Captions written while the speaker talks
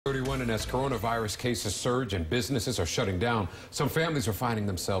on, and as coronavirus cases surge and businesses are shutting down, some families are finding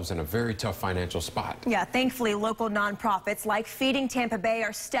themselves in a very tough financial spot. Yeah, thankfully, local nonprofits like Feeding Tampa Bay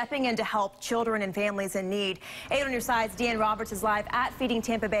are stepping in to help children and families in need. 8 on your sides, Deanne Roberts is live at Feeding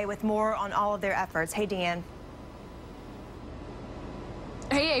Tampa Bay with more on all of their efforts. Hey, Deanne.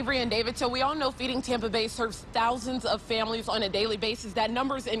 Hey, Avery and David. So we all know Feeding Tampa Bay serves thousands of families on a daily basis. That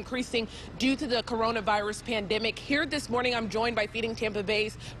number is increasing due to the coronavirus pandemic. Here this morning, I'm joined by Feeding Tampa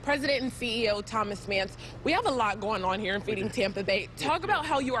Bay's President and CEO, Thomas Mance. We have a lot going on here in Feeding Tampa Bay. Talk about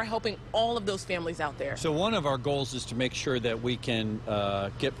how you are helping all of those families out there. So one of our goals is to make sure that we can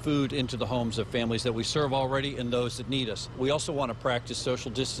get food into the homes of families that we serve already and those that need us. We also want to practice social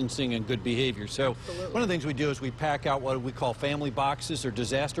distancing and good behavior. So one of the things we do is we pack out what we call family boxes or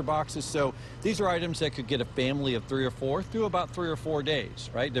disaster boxes. So these are items that could get a family of 3 or 4 through about 3 or 4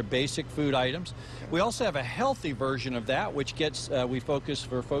 days, right? They're basic food items. We also have a healthy version of that, which gets, we focus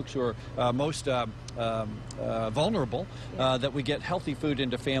for folks who are most vulnerable, that we get healthy food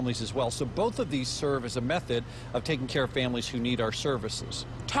into families as well. So both of these serve as a method of taking care of families who need our services.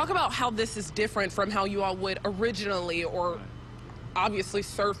 Talk about how this is different from how you all would originally or obviously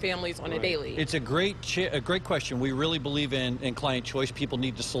serve families on a daily. It's a great question. We really believe in client choice. People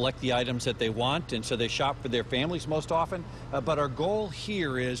need to select the items that they want, and so they shop for their families most often. But our goal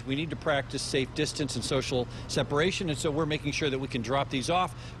here is we need to practice safe distance and social separation, and so we're making sure that we can drop these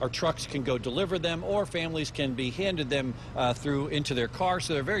off. Our trucks can go deliver them, or families can be handed them through into their car.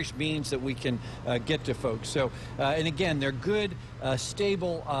 So there are various means that we can get to folks. So, and again, they're good,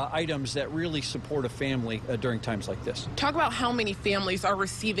 stable items that really support a family during times like this. Talk about how many families are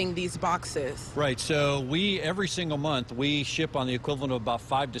receiving these boxes. Right, so every single month, we ship on the equivalent of about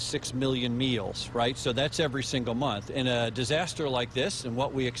 5 to 6 million meals, right? So that's every single month. In a disaster like this, and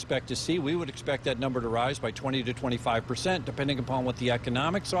what we expect to see, we would expect that number to rise by 20 to 25%, depending upon what the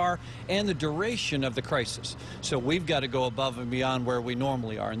economics are and the duration of the crisis. So we've got to go above and beyond where we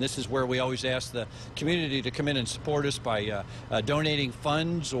normally are, and this is where we always ask the community to come in and support us by donating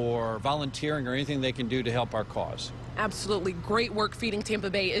funds or volunteering or anything they can do to help our cause. Absolutely. Great work Feeding Tampa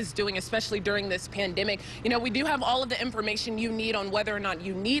Bay is doing, especially during this pandemic. You know, we do have all of the information you need on whether or not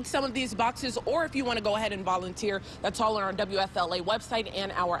you need some of these boxes or if you want to go ahead and volunteer. That's all on our WFLA website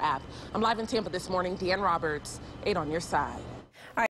and our app. I'm live in Tampa this morning. Deanne Roberts, 8 on your side.